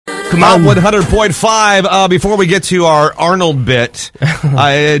Come on. 100.5. Before we get to our Arnold bit,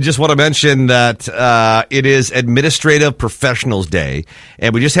 I just want to mention that it is Administrative Professionals Day,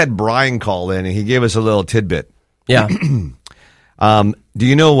 and we just had Brian call in, and he gave us a little tidbit. Yeah. Do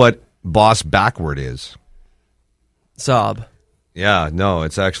you know what boss backward is? Sob. Yeah, no,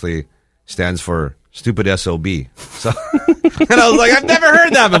 it's actually stands for stupid SOB. So, and I was like, I've never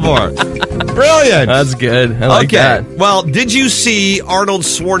heard that before. Brilliant. That's good. I like that. Well, did you see Arnold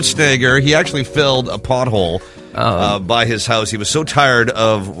Schwarzenegger? He actually filled a pothole by his house. He was so tired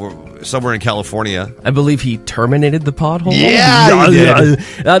of somewhere in California. I believe he terminated the pothole. Yeah, he did.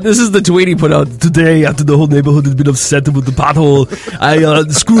 This is the tweet he put out today after the whole neighborhood has been upset with the pothole.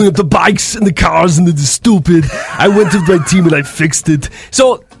 Screwing up the bikes and the cars and it's stupid. I went to my team and I fixed it.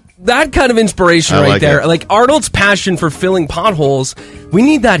 So that kind of inspiration right there. Like Arnold's passion for filling potholes, we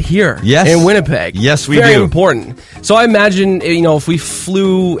need that here in Winnipeg. Yes, we Very do. important. So I imagine, if we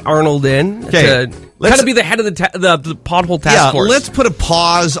flew Arnold in to kind of be the head of the pothole task force. Let's put a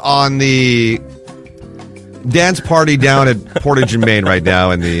pause on the dance party down at Portage and Main right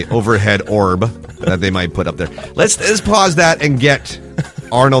now and the overhead orb that they might put up there. Let's pause that and get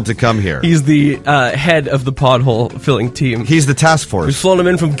Arnold to come here. He's the head of the pothole filling team. He's the task force. We've flown him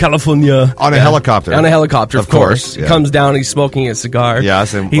in from California. On a helicopter. On a helicopter, of course. Yeah. He comes down, he's smoking a cigar.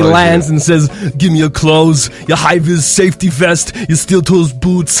 Yes, he lands and says, give me your clothes, your high-vis safety vest, your steel-toes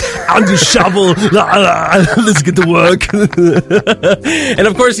boots, and your shovel. Let's get to work. And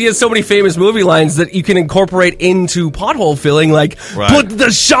of course, he has so many famous movie lines that you can incorporate into pothole filling, like, put the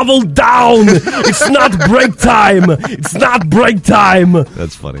shovel down. It's not break time. It's not break time.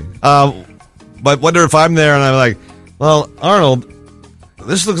 That's funny. But wonder if I'm there and I'm like, well, Arnold,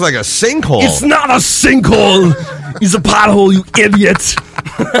 this looks like a sinkhole. It's not a sinkhole. It's a pothole, you idiot.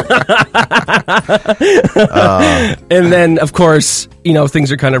 And then, of course,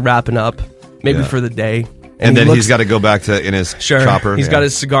 things are kind of wrapping up, maybe for the day. And then he's got to go back to in his chopper. He's got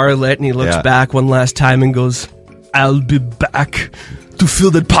his cigar lit, and he looks back one last time and goes, I'll be back to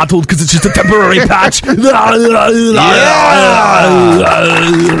fill that pothole because it's just a temporary patch. That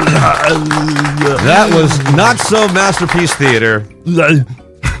was not so Masterpiece Theater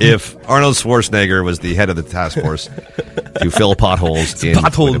if Arnold Schwarzenegger was the head of the task force to fill potholes in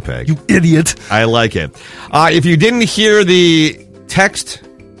Winnipeg. You idiot. I like it. If you didn't hear the text,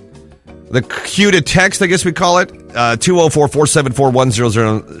 the cue to text, I guess we call it,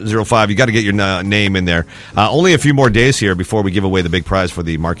 204-474-10005. You got to get your name in there. Only a few more days here before we give away the big prize for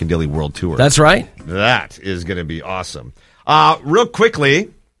the Mark and Dilly World Tour. That's right. That is going to be awesome. Real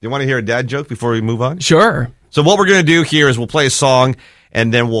quickly, you want to hear a dad joke before we move on? Sure. So what we're going to do here is we'll play a song,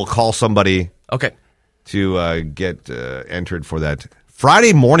 and then we'll call somebody to get entered for that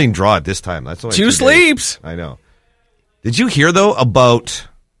Friday morning draw at this time. That's only 2 sleeps. I know. Did you hear, though, about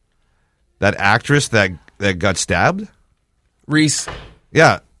that actress that got stabbed? Reese.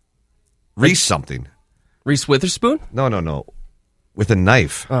 Yeah. Reese something. Reese Witherspoon? No. With a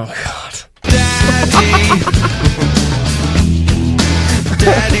knife. Oh, God.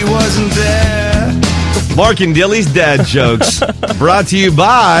 Daddy wasn't there. Mark and Dilly's dad jokes. Brought to you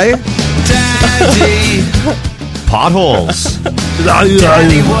by Daddy. Potholes.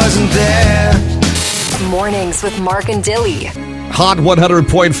 Daddy wasn't there. Mornings with Mark and Dilly. Hot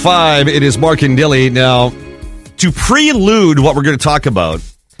 100.5. It is Mark and Dilly. Now, to prelude what we're going to talk about,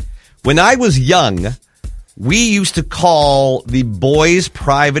 when I was young, we used to call the boys'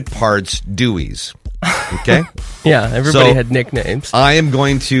 private parts Deweys. Okay? Yeah, everybody had nicknames. I am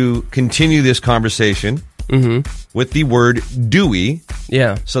going to continue this conversation with the word Dewey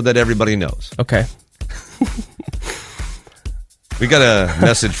so that everybody knows. Okay. We got a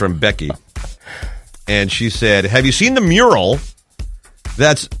message from Becky, and she said, have you seen the mural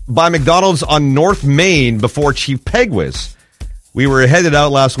that's by McDonald's on North Main before Chief Peg was? We were headed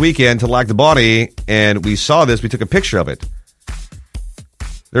out last weekend to Lac the Bonnie, and we saw this. We took a picture of it.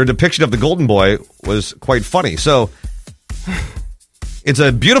 Their depiction of the Golden Boy was quite funny. So it's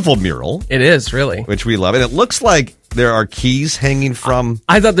a beautiful mural. It is, really. Which we love. And it looks like there are keys hanging from...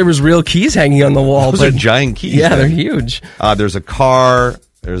 I thought there was real keys hanging on the wall. Those are giant keys. Yeah, they're huge. There's a car.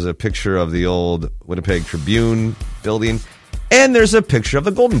 There's a picture of the old Winnipeg Tribune building. And there's a picture of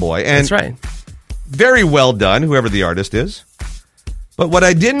the Golden Boy. And that's right. Very well done, whoever the artist is. But what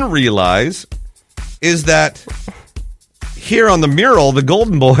I didn't realize is that here on the mural, the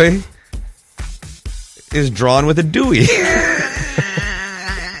Golden Boy is drawn with a Dewey.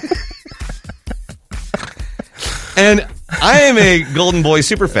 And I am a Golden Boy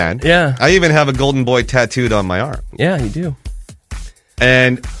super fan. Yeah. I even have a Golden Boy tattooed on my arm. Yeah, you do.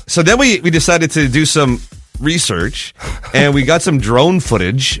 And so then we decided to do some research, and we got some drone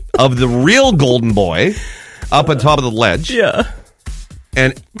footage of the real golden boy up on top of the ledge. Yeah.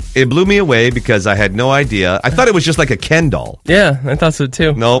 And it blew me away because I had no idea. I thought it was just like a Ken doll. Yeah, I thought so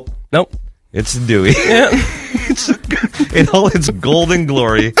too. Nope. It's Dewey. Yeah. It's in all its golden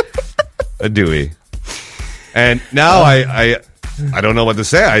glory, a Dewey. And now I don't know what to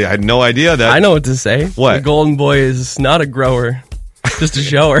say. I had no idea that. I know what to say. What? The golden boy is not a grower, just a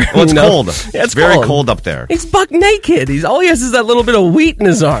shower. Well, it's cold. Yeah, it's very cold up there. He's buck naked. All he has is that little bit of wheat in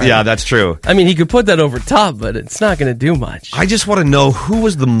his arm. Yeah, that's true. I mean, he could put that over top, but it's not going to do much. I just want to know who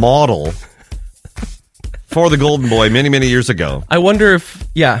was the model for the golden boy many, many years ago. I wonder if,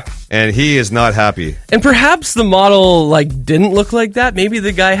 yeah. And he is not happy. And perhaps the model didn't look like that. Maybe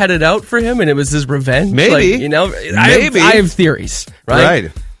the guy had it out for him and it was his revenge. Maybe. Maybe. I have theories, right?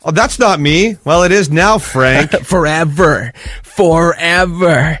 Right. Oh, that's not me. Well, it is now, Frank. Forever.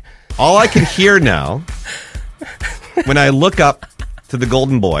 All I can hear now, when I look up to the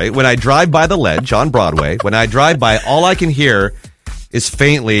golden boy, when I drive by the ledge on Broadway, when I drive by, all I can hear is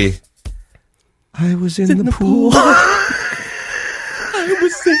faintly, I was in the pool. I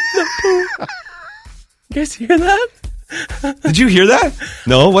was in the pool. You guys hear that? Did you hear that?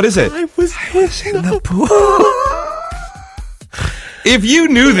 No, what is it? I was in the pool. If you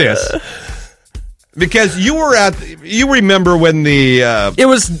knew this, because you remember when it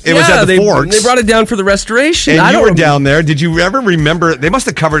was at the Forks. They brought it down for the restoration. And you were down there. Did you ever remember? They must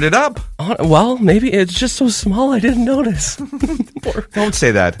have covered it up. Well, maybe it's just so small I didn't notice. Don't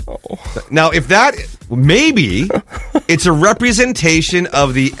say that. Now, if that, maybe it's a representation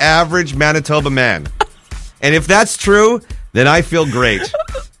of the average Manitoba man. And if that's true, then I feel great.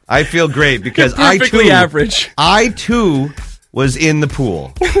 I feel great because average. I too was in the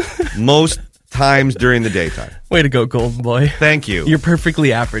pool most times during the daytime. Way to go, golden boy. Thank you. You're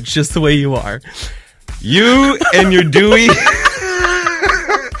perfectly average, just the way you are. You and your Dewey,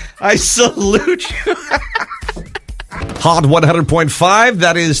 I salute you. Hot 100.5,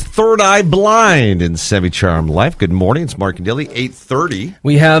 that is Third Eye Blind in Semi-Charmed Life. Good morning, it's Mark and Dilly, 8:30.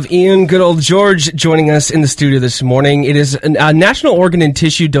 We have Ian, good old George, joining us in the studio this morning. It is a National Organ and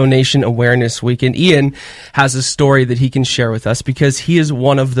Tissue Donation Awareness Week, and Ian has a story that he can share with us because he is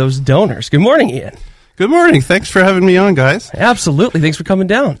one of those donors. Good morning, Ian. Good morning. Thanks for having me on, guys. Absolutely. Thanks for coming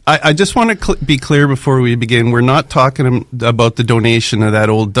down. I just want to be clear before we begin. We're not talking about the donation of that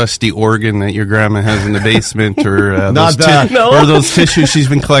old dusty organ that your grandma has in the basement or, or those tissues she's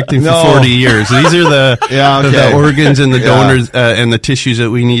been collecting for 40 years. These are the organs and the donors and the tissues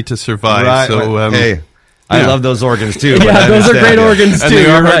that we need to survive. Right. So, hey. I love those organs too. Yeah, those are great organs too. And they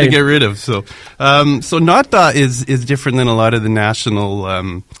are hard to get rid of. So, so NOTDA is different than a lot of the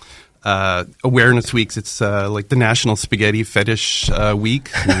national awareness weeks. It's like the National Spaghetti Fetish Week,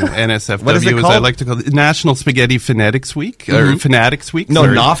 NSFW. What is it called? As I like to call it, National Spaghetti Fanatics Week or Fanatics Week. No,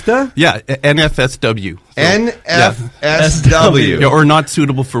 NAFTA. Yeah, NFSW. So, NFSW. Yeah, or not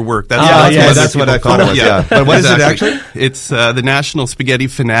suitable for work. That's that's what I thought it was. Yeah. But what is it actually? It's the National Spaghetti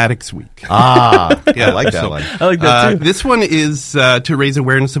Fanatics Week. Yeah, I like that one. I like that too. This one is to raise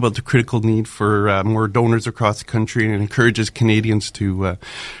awareness about the critical need for more donors across the country, and encourages Canadians to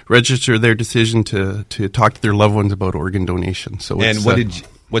register their decision to talk to their loved ones about organ donation. So, and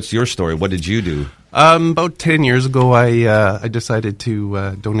what's your story? What did you do? About 10 years ago, I decided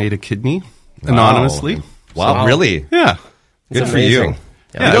to donate a kidney anonymously. Wow, really? Yeah. Good for you.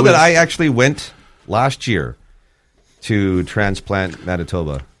 Yeah, you know that I actually went last year to Transplant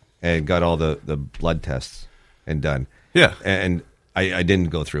Manitoba and got all the blood tests and done. Yeah. And I didn't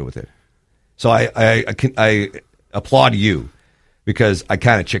go through with it. So I applaud you because I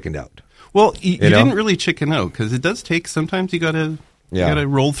kind of chickened out. Well, you didn't really chicken out because it does take, sometimes you got to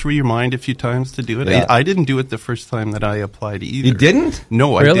roll through your mind a few times to do it. Yeah. I didn't do it the first time that I applied either. You didn't?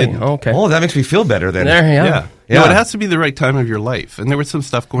 No, I Really? didn't. Oh, okay. Oh, that makes me feel better then. There you are. Yeah. Yeah. No, it has to be the right time of your life. And there was some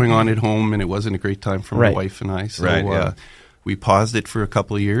stuff going on at home, and it wasn't a great time for my wife and I. So we paused it for a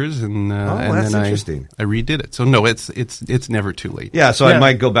couple of years, and that's then interesting. I redid it. So no, it's never too late. Yeah, so I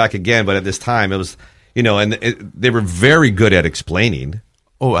might go back again, but at this time it was, and they were very good at explaining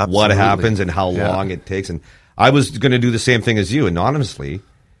what happens and how long it takes. And I was going to do the same thing as you, anonymously,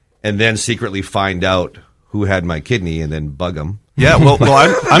 and then secretly find out who had my kidney and then bug them. Yeah, well,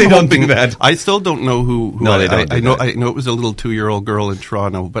 I'm don't hoping do that. I still don't know who. No, they don't. I know it was a little 2-year-old girl in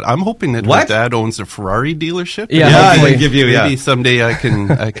Toronto, but I'm hoping that her dad owns a Ferrari dealership. Yeah, I can give you. Maybe someday I can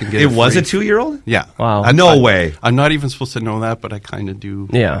get. It was a 2-year-old. Yeah. Wow. No way. I'm not even supposed to know that, but I kind of do.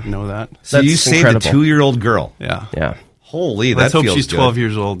 Yeah. Know that. So That's you saved incredible. a 2-year-old girl. Yeah. Yeah. Holy, Let's that hope feels she's good. 12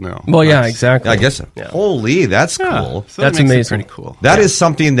 years old now. Well, yeah, exactly. I guess so. Yeah. Holy, that's cool. So That's that makes it amazing. pretty cool. That is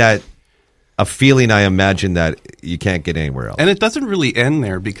something that a feeling I imagine that you can't get anywhere else. And it doesn't really end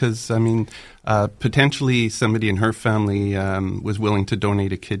there because, I mean, potentially somebody in her family was willing to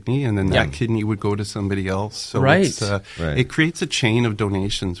donate a kidney, and then that kidney would go to somebody else. So it creates a chain of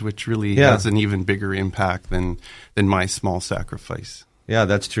donations, which really has an even bigger impact than my small sacrifice. Yeah,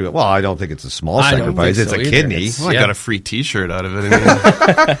 that's true. Well, I don't think it's a small sacrifice. It's a kidney. I got a free T-shirt out of it.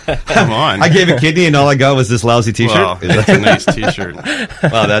 I mean, come on. I gave a kidney and all I got was this lousy T-shirt. Wow, that's a nice T-shirt.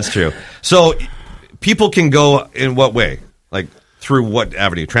 Well, that's true. So people can go in what way? Like through what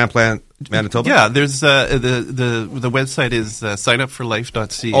avenue? Transplant Manitoba? Yeah, there's the website is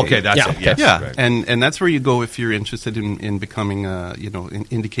signupforlife.ca. Okay, that's it. Yes, yeah, right. and that's where you go if you're interested in becoming,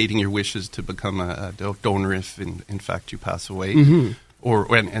 indicating your wishes to become a donor if in fact you pass away. Mm-hmm.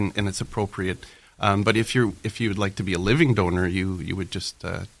 And it's appropriate. But if you would like to be a living donor, you would just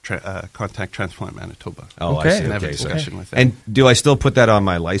contact Transplant Manitoba. Oh, okay. I see. And have a discussion with them. And do I still put that on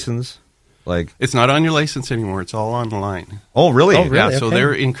my license? Like, it's not on your license anymore. It's all online. Oh, really? Oh, really? Yeah. So Okay.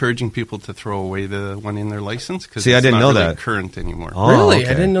 they're encouraging people to throw away the one in their license because See, I didn't not know really that. current anymore. Oh, Really?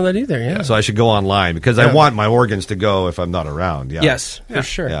 okay. I didn't know that either. Yeah. So I should go online because I want my organs to go if I'm not around. Yeah. Yes, for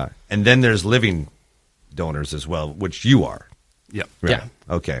sure. Yeah. And then there's living donors as well, which you are. Yep. Right. Yeah.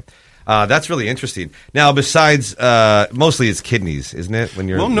 Okay. That's really interesting. Now, besides, mostly it's kidneys, isn't it? When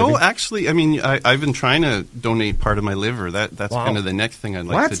you're Well, no, living? actually, I mean, I've been trying to donate part of my liver. That's Wow. kind of the next thing I'd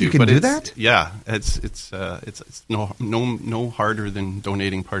like What? to do. You can but do it's- that? Yeah, it's no harder than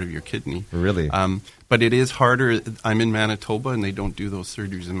donating part of your kidney. Really? But it is harder. I'm in Manitoba, and they don't do those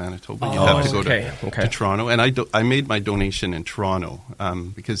surgeries in Manitoba. You Oh, have to go okay. to Toronto, and I made my donation in Toronto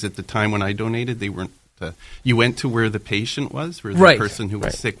because at the time when I donated, they weren't. You went to where the patient was, where the Right. person who was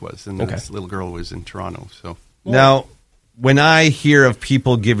Right. sick was, and Okay. this little girl was in Toronto. So Now, when I hear of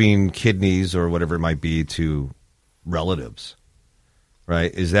people giving kidneys or whatever it might be to relatives,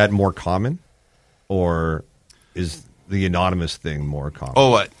 right, is that more common? Or is the anonymous thing more common?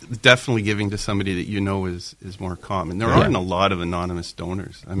 Oh, definitely giving to somebody that you know is more common. There aren't a lot of anonymous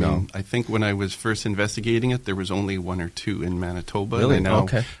donors. I mean, I think when I was first investigating it, there was only one or two in Manitoba. Really?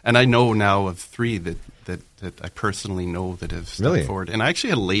 Okay. And I know now of three that I personally know that have stepped Really? forward. And I actually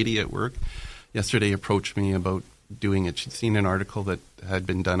had a lady at work yesterday approach me about doing it. She'd seen an article that had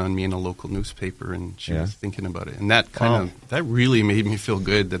been done on me in a local newspaper, and she was thinking about it. And that that really made me feel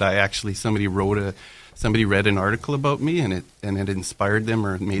good that I actually somebody read an article about me, and it inspired them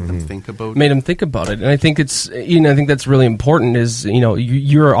or made them think about Made them think about it, and I think it's I think that's really important. Is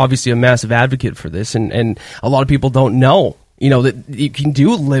you're obviously a massive advocate for this, and a lot of people don't know that you can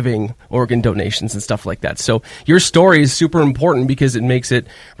do living organ donations and stuff like that. So your story is super important because it makes it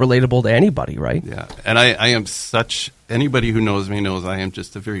relatable to anybody, right? Yeah, and I am anybody who knows me knows I am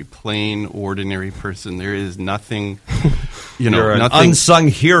just a very plain, ordinary person. There is nothing, You're an nothing. unsung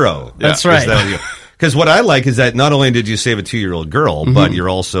hero. That's right. Because what I like is that not only did you save a 2-year-old girl, but you're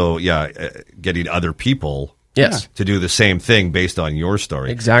also, getting other people Yes. to do the same thing based on your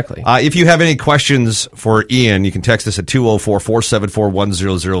story. Exactly. If you have any questions for Ian, you can text us at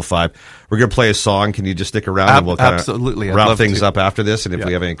 204-474-1005. We're going to play a song. Can you just stick around and we'll kind absolutely. of I'd wrap love things to. up after this? And if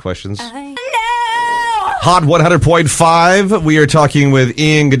we have any questions. Hot 100.5. We are talking with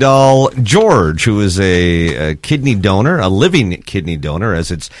Ian Goodall George, who is a kidney donor, a living kidney donor, as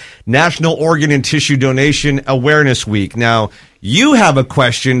it's National Organ and Tissue Donation Awareness Week. Now, you have a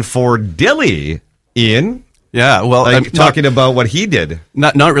question for Dilly, Ian. Yeah, well, Like, I'm talking about what he did.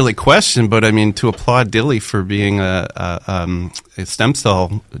 not really question, but I mean to applaud Dilly for being a stem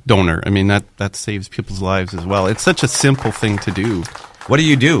cell donor. I mean that saves people's lives as well. It's such a simple thing to do. What do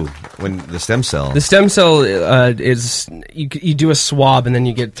you do when the stem cell? The stem cell is you do a swab and then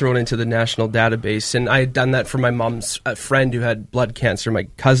you get thrown into the national database. And I had done that for my mom's friend who had blood cancer. My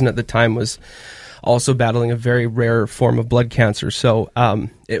cousin at the time was also battling a very rare form of blood cancer. So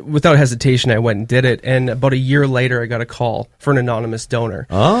without hesitation, I went and did it. And about a year later, I got a call for an anonymous donor.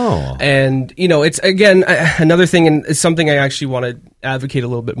 Oh. And, it's, again, another thing, and it's something I actually want to advocate a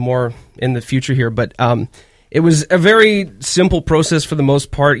little bit more in the future here. But it was a very simple process for the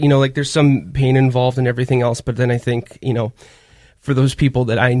most part. There's some pain involved and everything else. But then I think, for those people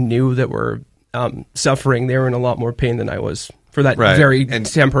that I knew that were suffering, they were in a lot more pain than I was for that very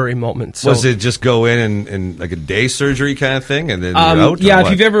temporary moment. So, was it just go in and like a day surgery kind of thing, and then you're out? yeah, or if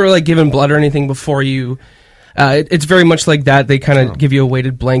what? you've ever given blood or anything before, you It's very much like that. They kind of give you a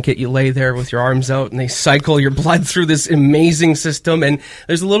weighted blanket. You lay there with your arms out, and they cycle your blood through this amazing system. And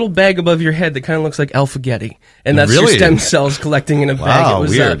there's a little bag above your head that kind of looks like alpha-getty, and that's your Really? stem cells collecting in a bag. Wow, It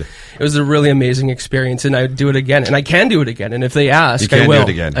was weird. It was a really amazing experience, and I would do it again, and I can do it again. And if they ask, You can I will. do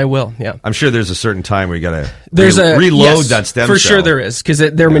it again. I will. Yeah. I'm sure there's a certain time where you got to Reload reload that stem for cell. sure. There is, because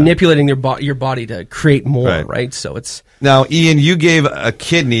they're manipulating your body to create more, right? So it's Now, Ian, you gave a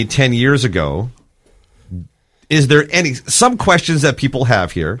kidney 10 years ago. Is there some questions that people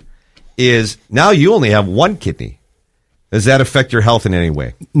have here is now you only have one kidney. Does that affect your health in any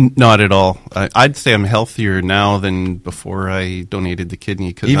way? Not at all. I'd say I'm healthier now than before I donated the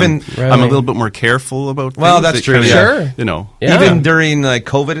kidney because I'm a little bit more careful about things. Well, that's It true. kinda, Sure. You know. Yeah. Even during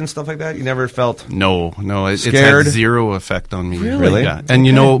COVID and stuff like that, you never felt No, it's Scared? had zero effect on me. Really? Yeah. And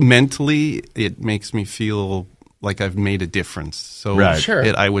you know, mentally, it makes me feel like I've made a difference. So Right. Sure.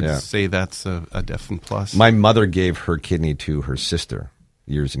 I would Yeah. say that's a definite plus. My mother gave her kidney to her sister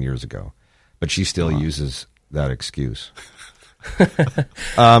years and years ago, but she still uses that excuse.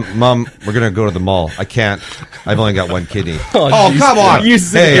 Mom, we're going to go to the mall. I can't. I've only got one kidney. Oh, come on.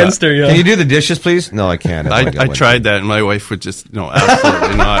 Uses it against her, yeah. Can you do the dishes, please? No, I can't. I've only got I one tried that, and my wife would just, no,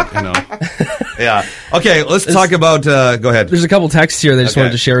 absolutely not, you know. Yeah. Okay, let's talk about, go ahead. There's a couple texts here that I just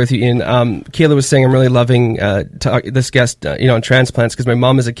wanted to share with you, Ian. Kayla was saying, I'm really loving this guest, on transplants because my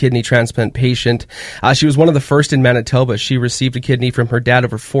mom is a kidney transplant patient. She was one of the first in Manitoba. She received a kidney from her dad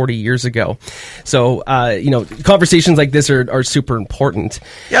over 40 years ago. So, conversations like this are super important.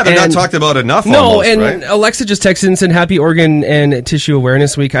 Yeah, they're not talked about enough. No, almost, and right? Alexa just texted and said, Happy Organ and Tissue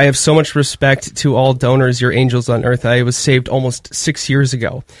Awareness Week. I have so much respect to all donors, your angels on earth. I was saved almost 6 years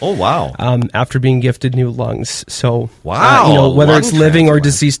ago. Oh, wow. After being gifted new lungs. So, Wow, whether lung it's living or transplant.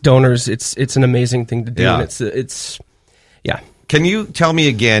 deceased donors, it's an amazing thing to do. Yeah. And it's Can you tell me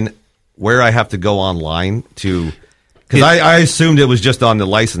again where I have to go online to... Because I assumed it was just on the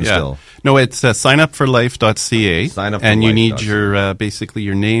license still. No, it's signupforlife.ca. And you need Signupforlife.ca. your basically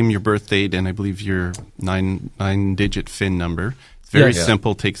your name, your birth date, and I believe your nine-digit FIN number. It's very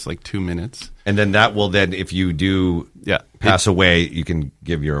simple. Takes like 2 minutes. And then that will then, if you do pass away, you can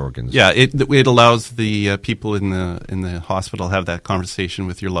give your organs. Yeah, it allows the people in the hospital have that conversation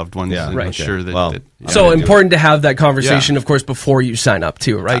with your loved ones and ensure that. So important to have that conversation, of course, before you sign up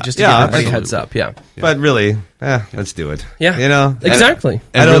too, right? Just to give everybody a heads up. Yeah. But really, let's do it. Yeah. Exactly.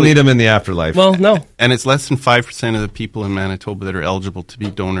 I don't need them in the afterlife. Well, no. And it's less than 5% of the people in Manitoba that are eligible to be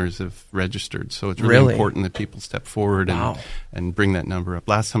donors have registered. So it's really important that people step forward and bring that number up.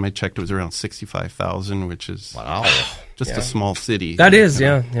 Last time I checked, it was around 65,000, which is just a small city. That is,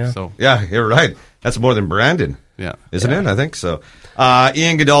 yeah. So yeah, you're right. That's more than Brandon. Yeah. Isn't it? I think so.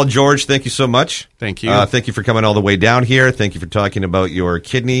 Ian Goodall, George, thank you so much. Thank you. Thank you for coming all the way down here. Thank you for talking about your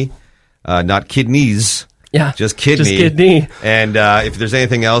kidney, not kidneys. Yeah. Just kidney. Just kidney. And if there's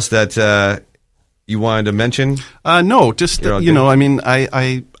anything else that you wanted to mention? No, just, I mean,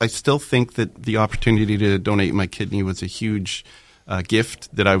 I still think that the opportunity to donate my kidney was a huge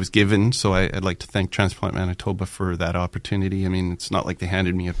gift that I was given. So I'd like to thank Transplant Manitoba for that opportunity. I mean, it's not like they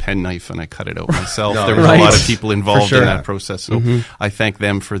handed me a penknife and I cut it out myself. There was a lot of people involved in that process. So I thank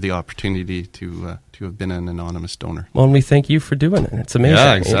them for the opportunity to have been an anonymous donor. Well, and we thank you for doing it. It's amazing.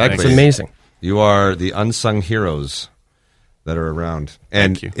 Yeah, exactly. It's amazing. You are the unsung heroes that are around.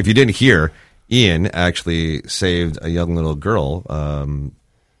 And Thank you. if you didn't hear, Ian actually saved a young little girl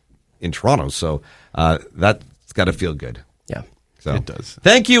in Toronto. So that's got to feel good. Yeah. So It does.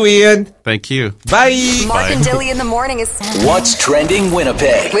 Thank you, Ian. Thank you. Bye. Mark and Dilly in the morning is What's trending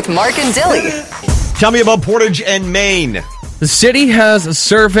Winnipeg? with Mark and Dilly. Tell me about Portage and Maine. The city has a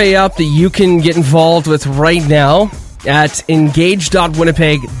survey up that you can get involved with right now at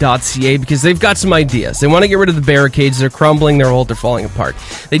engage.winnipeg.ca because they've got some ideas. They want to get rid of the barricades. They're crumbling. They're old. They're falling apart.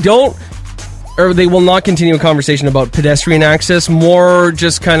 They will not continue a conversation about pedestrian access, more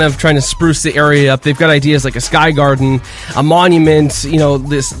just kind of trying to spruce the area up. They've got ideas like a sky garden, a monument,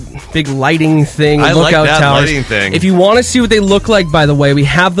 this big lighting thing, I like lookout that towers. lighting thing. If you want to see what they look like, by the way, we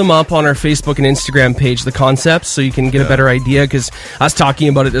have them up on our Facebook and Instagram page, the concepts, so you can get a better idea, because us talking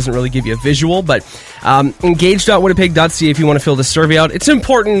about it doesn't really give you a visual, but engage.winnipeg.ca if you want to fill the survey out. It's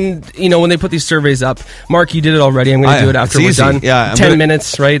important, when they put these surveys up. Mark, you did it already. I'm going to do it after it's we're easy. done. Yeah, 10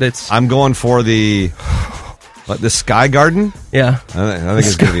 minutes, right? I'm going for the Sky Garden. Yeah. I think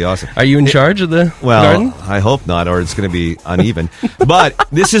it's going to be awesome. Are you in charge of the Well, garden? I hope not, or it's going to be uneven. But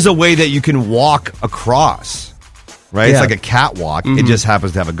this is a way that you can walk across, right? Yeah. It's like a catwalk. It just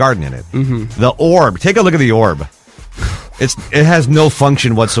happens to have a garden in it. The orb. Take a look at the orb. It has no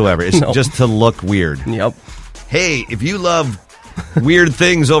function whatsoever. It's just to look weird. Yep. Hey, if you love weird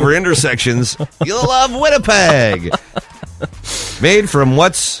things over intersections, you'll love Winnipeg. Made from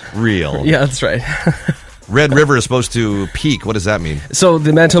what's real. Yeah, that's right. Red River is supposed to peak. What does that mean? So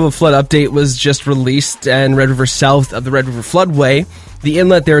the Manitoba flood update was just released, and Red River south of the Red River floodway, the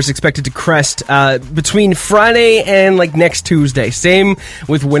inlet there is expected to crest between Friday and next Tuesday. Same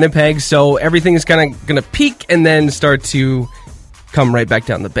with Winnipeg, so everything is kind of going to peak and then start to come right back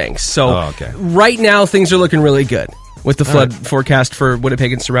down the banks. So right now things are looking really good with the flood forecast for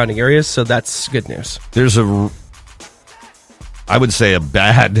Winnipeg and surrounding areas, so that's good news. There's I would say a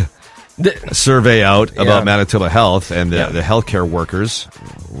bad survey out about Manitoba Health and the healthcare workers.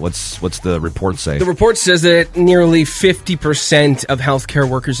 What's the report say? The report says that nearly 50% of healthcare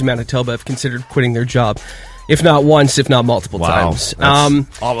workers in Manitoba have considered quitting their job, if not once, if not multiple times.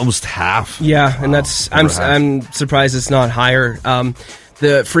 That's almost half. Yeah, and I'm surprised it's not higher.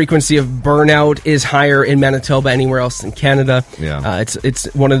 The frequency of burnout is higher in Manitoba anywhere else in Canada. Yeah. It's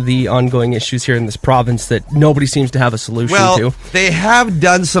one of the ongoing issues here in this province that nobody seems to have a solution to. They have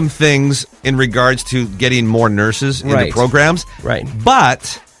done some things in regards to getting more nurses in the programs. Right.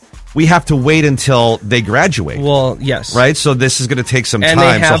 But we have to wait until they graduate. Well, yes. Right? So this is going to take some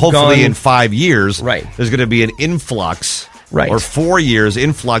time. So hopefully in 5 years, there's going to be an influx, or 4 years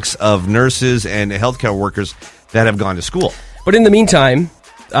influx of nurses and healthcare workers that have gone to school. But in the meantime,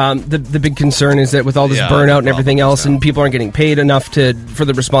 the big concern is that with all this burnout and everything else, and people aren't getting paid enough for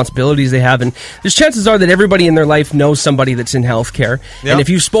the responsibilities they have, and there's chances are that everybody in their life knows somebody that's in healthcare. Yep. And if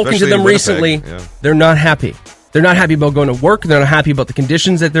you've spoken to them recently, they're not happy. They're not happy about going to work. They're not happy about the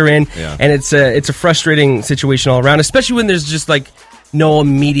conditions that they're in. Yeah. And it's a frustrating situation all around, especially when there's just no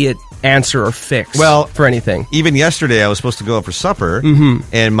immediate answer or fix for anything. Even yesterday, I was supposed to go out for supper,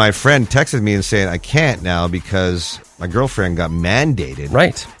 and my friend texted me and saying, I can't now because my girlfriend got mandated.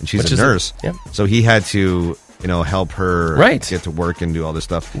 Right. And she's a nurse. So he had to, help her get to work and do all this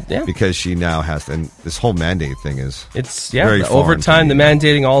stuff because she now has to. And this whole mandate thing is very the overtime, the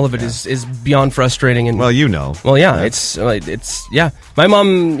mandating, all of it is beyond frustrating. And Well, it's my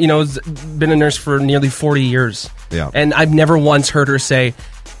mom, has been a nurse for nearly 40 years. Yeah. And I've never once heard her say,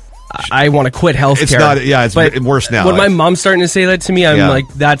 I want to quit healthcare. It's not. Yeah, it's worse now. When my mom's starting to say that to me, I'm like,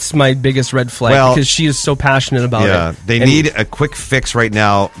 that's my biggest red flag because she is so passionate about it. They need a quick fix right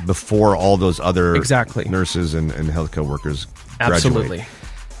now before all those other nurses and healthcare workers graduate. Absolutely.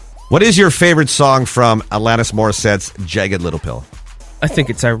 What is your favorite song from Alanis Morissette's Jagged Little Pill? I think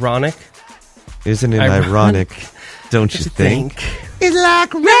it's ironic. Isn't it ironic? Don't you think? It's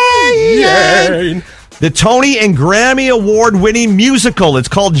like rain. The Tony and Grammy Award-winning musical, it's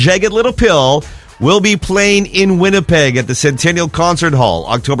called Jagged Little Pill, will be playing in Winnipeg at the Centennial Concert Hall,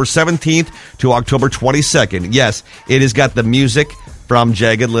 October 17th to October 22nd. Yes, it has got the music from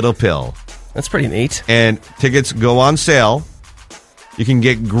Jagged Little Pill. That's pretty neat. And tickets go on sale. You can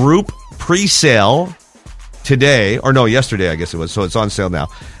get group pre-sale today, or no, yesterday I guess it was, so it's on sale now.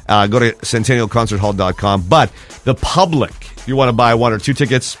 Go to centennialconcerthall.com. But the public, if you want to buy 1 or 2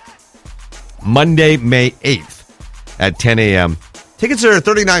 tickets, Monday, May 8th at 10 a.m. Tickets are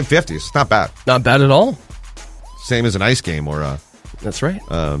 $39.50. It's not bad. Not bad at all. Same as an ice game or a That's right.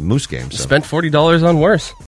 Moose game. So. Spent $40 on worse.